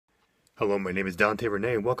Hello, my name is Dante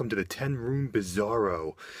Renee, and welcome to the 10 Room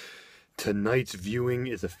Bizarro. Tonight's viewing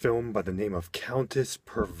is a film by the name of Countess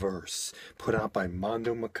Perverse, put out by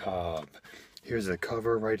Mondo Macabre. Here's the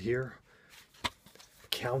cover right here.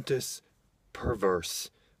 Countess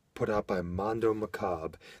Perverse, put out by Mondo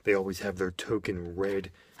Macabre. They always have their token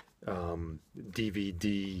red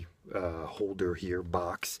DVD holder here,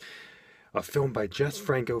 box. A film by Jess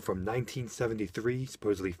Franco from 1973,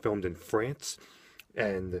 supposedly filmed in France.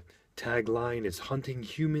 And tagline is "Hunting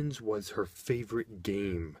humans was her favorite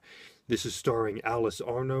game." This is starring Alice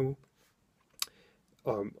Arno.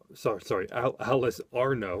 Alice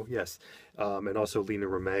Arno, yes, and also Lena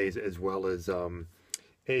Remez, as well as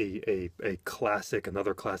a classic,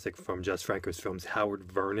 another classic from Jess Franco's films, Howard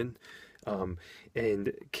Vernon,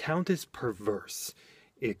 and Countess Perverse.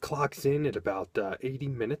 It clocks in at about 80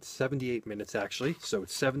 minutes, 78 minutes actually. So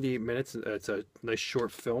it's 78 minutes. It's a nice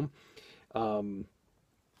short film.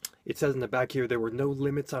 It says in the back here, there were no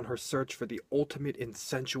limits on her search for the ultimate in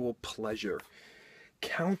sensual pleasure.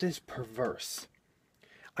 Countess Perverse.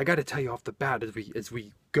 I got to tell you off the bat, as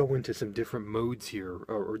we go into some different modes here,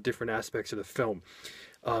 or different aspects of the film,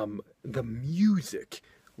 the music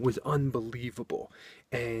was unbelievable.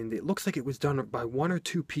 And it looks like it was done by one or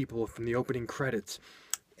two people from the opening credits.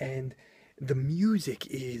 And the music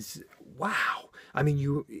is, wow. I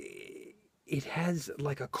mean, it has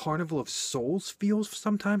like a Carnival of Souls feels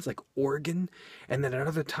sometimes, like organ, and then at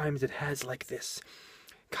other times it has like this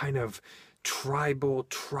kind of tribal,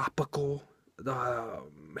 tropical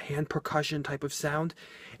hand percussion type of sound,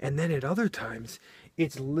 and then at other times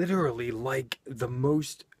it's literally like the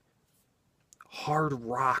most hard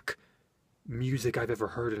rock music I've ever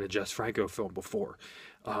heard in a Jess Franco film before.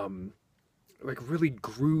 Like really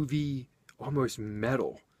groovy, almost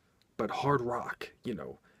metal, but hard rock, you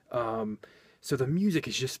know. So the music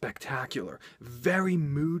is just spectacular. Very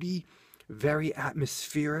moody, very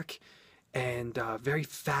atmospheric, and very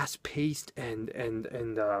fast-paced and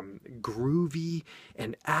groovy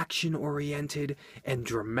and action-oriented and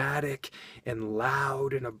dramatic and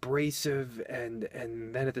loud and abrasive and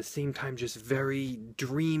then at the same time just very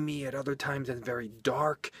dreamy at other times and very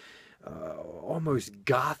dark, almost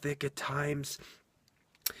gothic at times.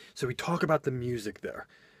 So we talk about the music there.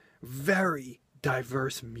 Very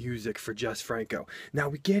diverse music for Jess Franco. Now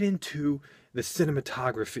we get into the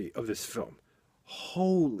cinematography of this film.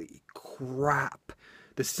 Holy crap.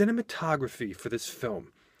 The cinematography for this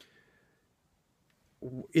film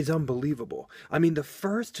is unbelievable. I mean, the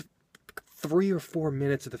first 3 or 4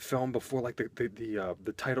 minutes of the film before like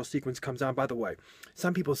the title sequence comes on. By the way,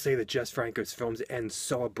 some people say that Jess Franco's films end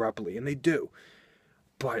so abruptly, and they do.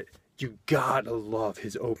 But you gotta love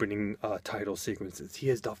his opening title sequences. He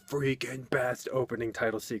has the freaking best opening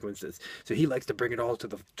title sequences. So he likes to bring it all to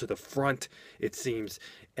the front, it seems,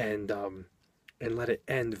 and let it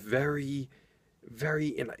end very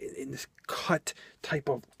in this cut type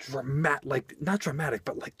of dramatic, like not dramatic,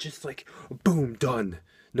 but like just like boom, done.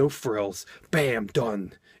 No frills, bam,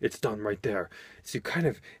 done. It's done right there. So it kind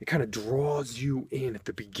of draws you in at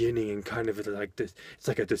the beginning and kind of like this. It's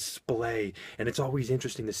like a display, and it's always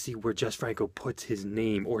interesting to see where Jess Franco puts his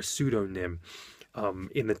name or pseudonym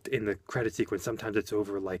in the credit sequence. Sometimes it's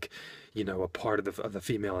over like, you know, a part of the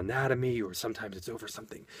female anatomy, or sometimes it's over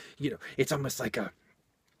something. You know, it's almost like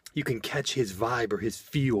you can catch his vibe or his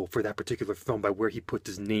feel for that particular film by where he puts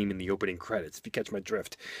his name in the opening credits, if you catch my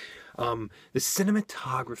drift. The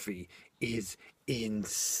cinematography is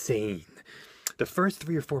insane. The first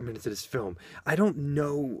 3 or 4 minutes of this film, I don't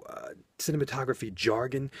know cinematography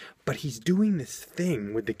jargon, but he's doing this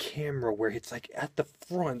thing with the camera where it's like at the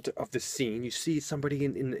front of the scene. You see somebody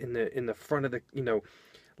in the front of the, you know,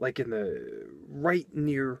 like in the right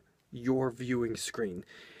near your viewing screen.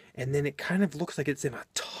 And then it kind of looks like it's in a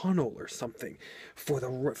tunnel or something for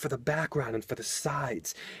the background and for the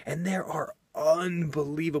sides. And there are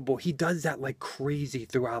unbelievable. He does that like crazy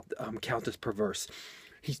throughout Countess Perverse.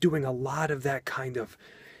 He's doing a lot of that kind of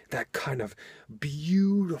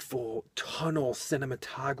beautiful tunnel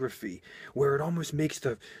cinematography where it almost makes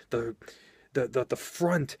the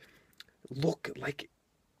front look like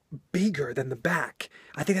bigger than the back.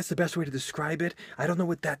 I think that's the best way to describe it. I don't know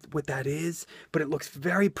what that is, but it looks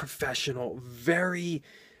very professional, very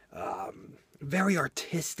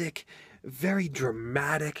artistic, very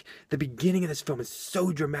dramatic. The beginning of this film is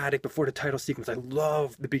so dramatic before the title sequence. I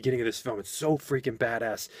love the beginning of this film. It's so freaking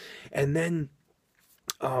badass. And then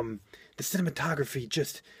the cinematography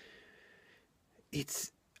just,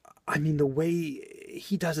 I mean, the way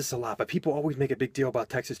he does this a lot, but people always make a big deal about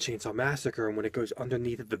Texas Chainsaw Massacre and when it goes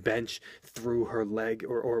underneath the bench through her leg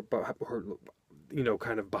or her you know,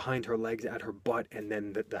 kind of behind her legs at her butt, and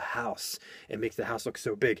then the house. It makes the house look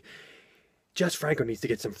so big. Jess Franco needs to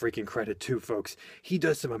get some freaking credit too, folks. He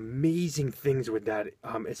does some amazing things with that,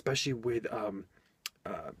 especially with,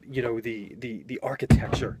 you know, the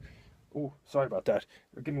architecture. Oh, sorry about that.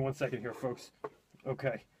 Give me 1 second here, folks.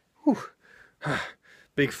 Okay. Whew.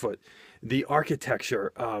 Bigfoot. The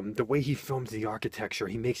architecture, the way he films the architecture,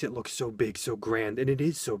 he makes it look so big, so grand, and it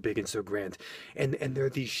is so big and so grand. And there are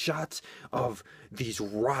these shots of these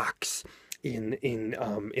rocks in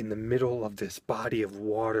the middle of this body of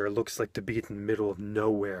water. It looks like to be in the middle of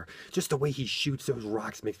nowhere. Just the way he shoots those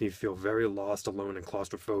rocks makes me feel very lost, alone, and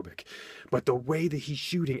claustrophobic. But the way that he's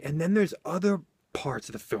shooting, and then there's other parts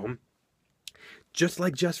of the film, just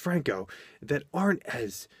like Jess Franco, that aren't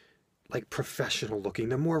as like professional looking.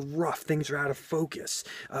 They're more rough. Things are out of focus,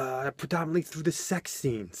 predominantly through the sex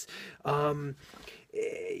scenes.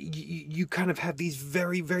 You kind of have these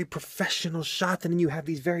very, very professional shots, and then you have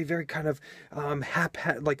these very, very kind of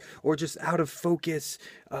like, or just out of focus,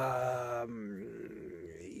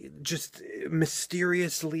 just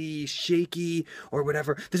mysteriously shaky or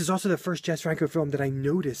whatever. This is also the first Jess Franco film that I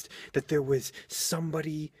noticed that there was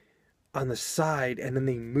somebody on the side and then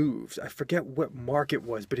they moved. I forget what mark it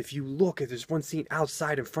was, but if you look, there's one scene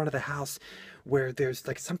outside in front of the house where there's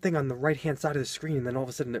like something on the right hand side of the screen, and then all of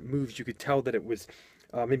a sudden it moves. You could tell that it was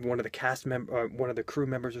maybe one of the one of the crew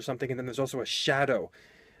members or something. And then there's also a shadow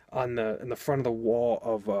on in the front of the wall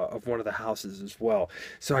of one of the houses as well.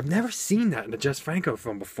 So I've never seen that in a Jess Franco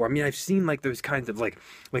film before. I mean, I've seen like those kinds of like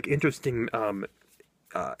interesting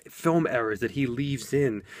film errors that he leaves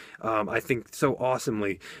in, I think, so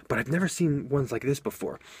awesomely, but I've never seen ones like this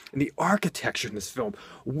before. And the architecture in this film,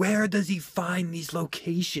 where does he find these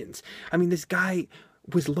locations? I mean, this guy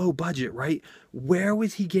was low budget, right? Where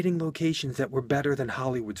was he getting locations that were better than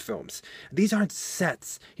Hollywood films? These aren't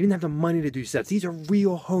sets. He didn't have the money to do sets. These are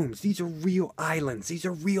real homes. These are real islands. These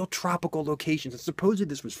are real tropical locations. And supposedly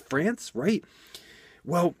this was France, right?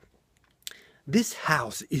 Well, this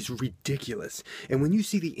house is ridiculous. And when you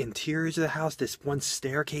see the interiors of the house, this one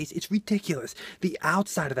staircase, it's ridiculous. The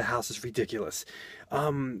outside of the house is ridiculous.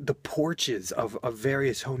 The porches of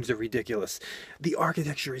various homes are ridiculous. The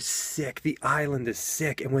architecture is sick. The island is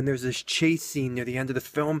sick. And when there's this chase scene near the end of the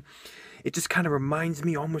film, it just kind of reminds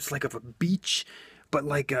me almost like of a beach, but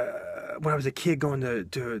like when I was a kid going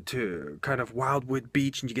to kind of Wildwood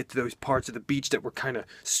Beach, and you get to those parts of the beach that were kind of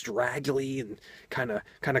straggly and kind of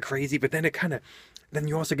crazy, but then then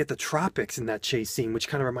you also get the tropics in that chase scene, which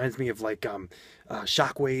kind of reminds me of like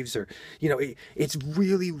Shockwaves, or, you know, it's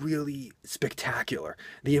really, really spectacular.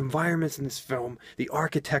 The environments in this film, the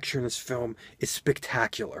architecture in this film is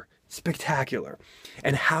spectacular. Spectacular.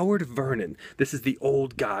 And Howard Vernon, this is the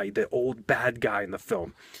old guy, the old bad guy in the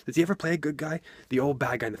film. Does he ever play a good guy? The old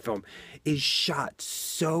bad guy in the film is shot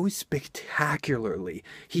so spectacularly.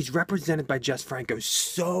 He's represented by Jess Franco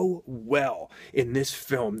so well in this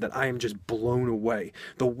film that I am just blown away.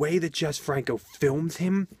 The way that Jess Franco films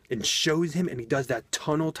him and shows him, and he does that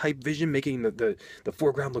tunnel type vision, making the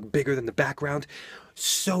foreground look bigger than the background.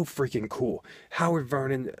 So freaking cool. Howard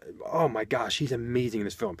Vernon, oh my gosh, he's amazing in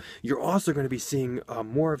this film. You're also going to be seeing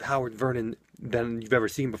more of Howard Vernon than you've ever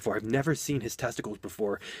seen before. I've never seen his testicles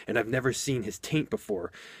before, and I've never seen his taint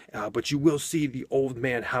before, but you will see the old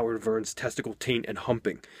man Howard Vernon's testicle, taint, and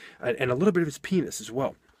humping, and a little bit of his penis as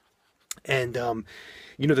well. And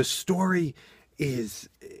you know, the story is,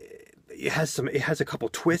 it has a couple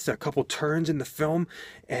twists, a couple turns in the film,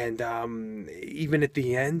 and even at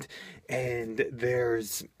the end, and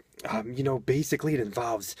there's you know, basically it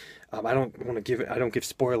involves, I don't give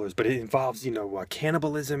spoilers, but it involves, you know,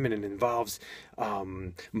 cannibalism, and it involves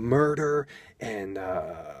murder, and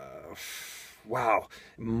wow,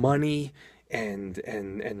 money, and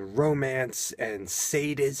romance, and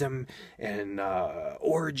sadism, and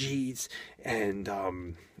orgies, and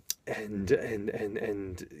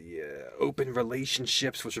open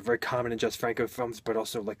relationships, which are very common in Jess Franco films, but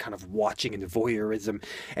also like kind of watching and voyeurism.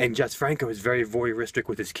 And Jess Franco is very voyeuristic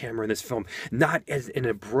with his camera in this film, not as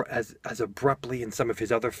abruptly in some of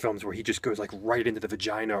his other films where he just goes like right into the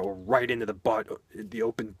vagina or right into the butt, the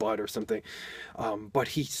open butt or something. But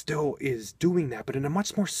he still is doing that, but in a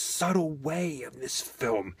much more subtle way in this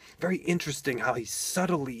film. Very interesting how he's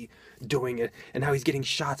subtly doing it, and how he's getting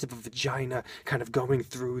shots of a vagina kind of going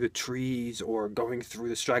through the trees or going through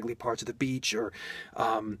the straggly parts of the beach, or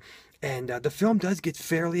and the film does get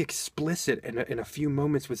fairly explicit in a few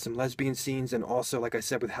moments with some lesbian scenes, and also, like I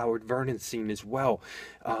said, with Howard Vernon's scene as well.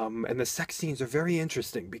 And the sex scenes are very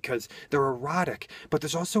interesting because they're erotic, but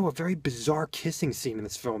there's also a very bizarre kissing scene in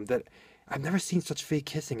this film that I've never seen such fake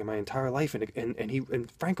kissing in my entire life,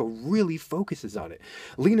 and Franco really focuses on it.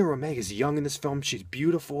 Lena Romay is young in this film. She's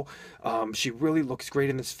beautiful. She really looks great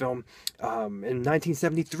in this film. In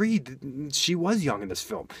 1973, she was young in this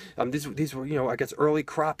film. These were, you know, I guess early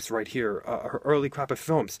crops right here, her early crop of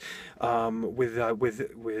films, with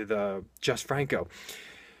Jess Franco.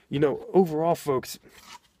 You know, overall, folks,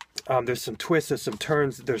 there's some twists, there's some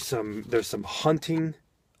turns, there's some hunting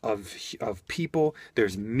of people,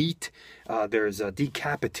 there's meat, there's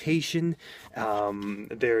decapitation,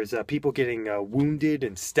 there's people getting wounded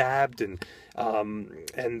and stabbed, and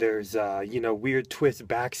there's you know, weird twist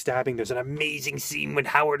backstabbing. There's an amazing scene with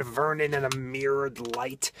Howard Vernon and a mirrored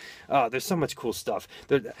light. There's so much cool stuff.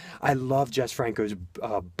 I love Jess Franco's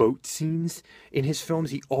boat scenes in his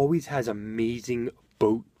films. He always has amazing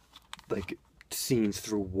boat, like, scenes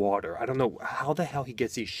through water. I don't know how the hell he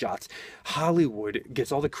gets these shots. Hollywood gets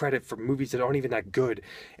all the credit for movies that aren't even that good,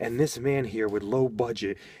 and this man here with low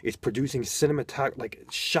budget is producing like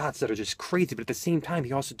shots that are just crazy. But at the same time,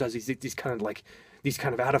 he also does these kind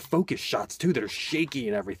of out of focus shots too, that are shaky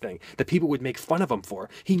and everything, that people would make fun of him for.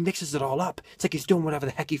 He mixes it all up. It's like he's doing whatever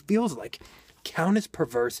the heck he feels like. Countess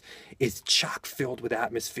Perverse is chock filled with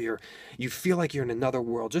atmosphere. You feel like you're in another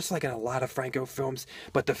world, just like in a lot of Franco films.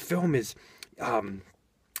 But the film is,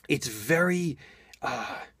 it's very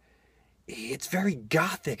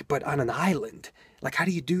gothic, but on an island. Like, how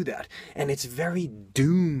do you do that? And it's very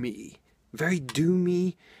doomy,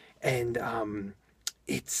 and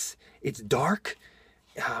it's dark,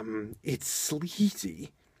 it's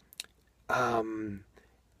sleazy.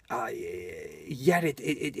 Yet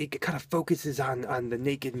it kind of focuses on the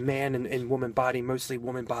naked man and woman body, mostly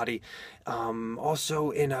woman body.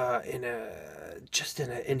 Also in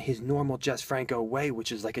his normal Jess Franco way,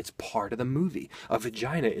 which is like, it's part of the movie. A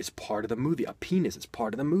vagina is part of the movie. A penis is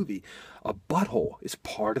part of the movie. A butthole is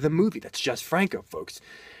part of the movie. That's Jess Franco, folks.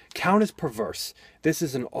 Countess Perverse. This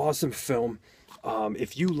is an awesome film.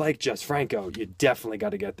 If you like Jess Franco, you definitely got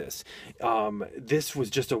to get this. This was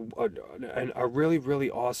just a really, really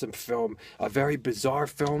awesome film. A very bizarre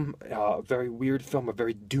film, a very weird film, a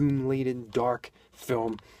very doom-laden, dark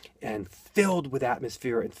film, and filled with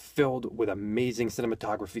atmosphere and filled with amazing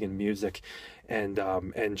cinematography and music, and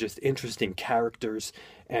just interesting characters,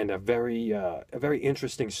 and a very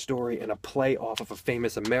interesting story, and a play off of a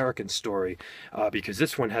famous American story, because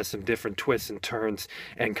this one has some different twists and turns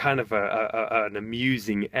and kind of an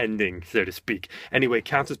amusing ending, so to speak. Anyway,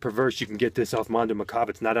 Countess Perverse, you can get this off Mondo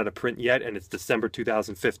Macabre. It's not out of print yet, and it's December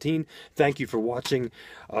 2015. Thank you for watching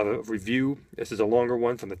a review. This is a longer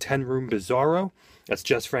one from the 10 Room Bizarro. That's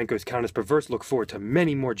Jess Franco's Countess Perverse. Look forward to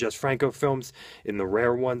many more Jess Franco films in the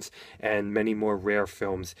rare ones, and many more rare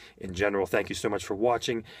films in general. Thank you so much for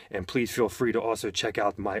watching, and please feel free to also check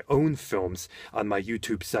out my own films on my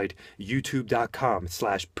YouTube site,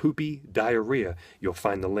 youtube.com/poopydiarrhea. You'll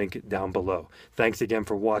find the link down below. Thanks again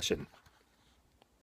for watching.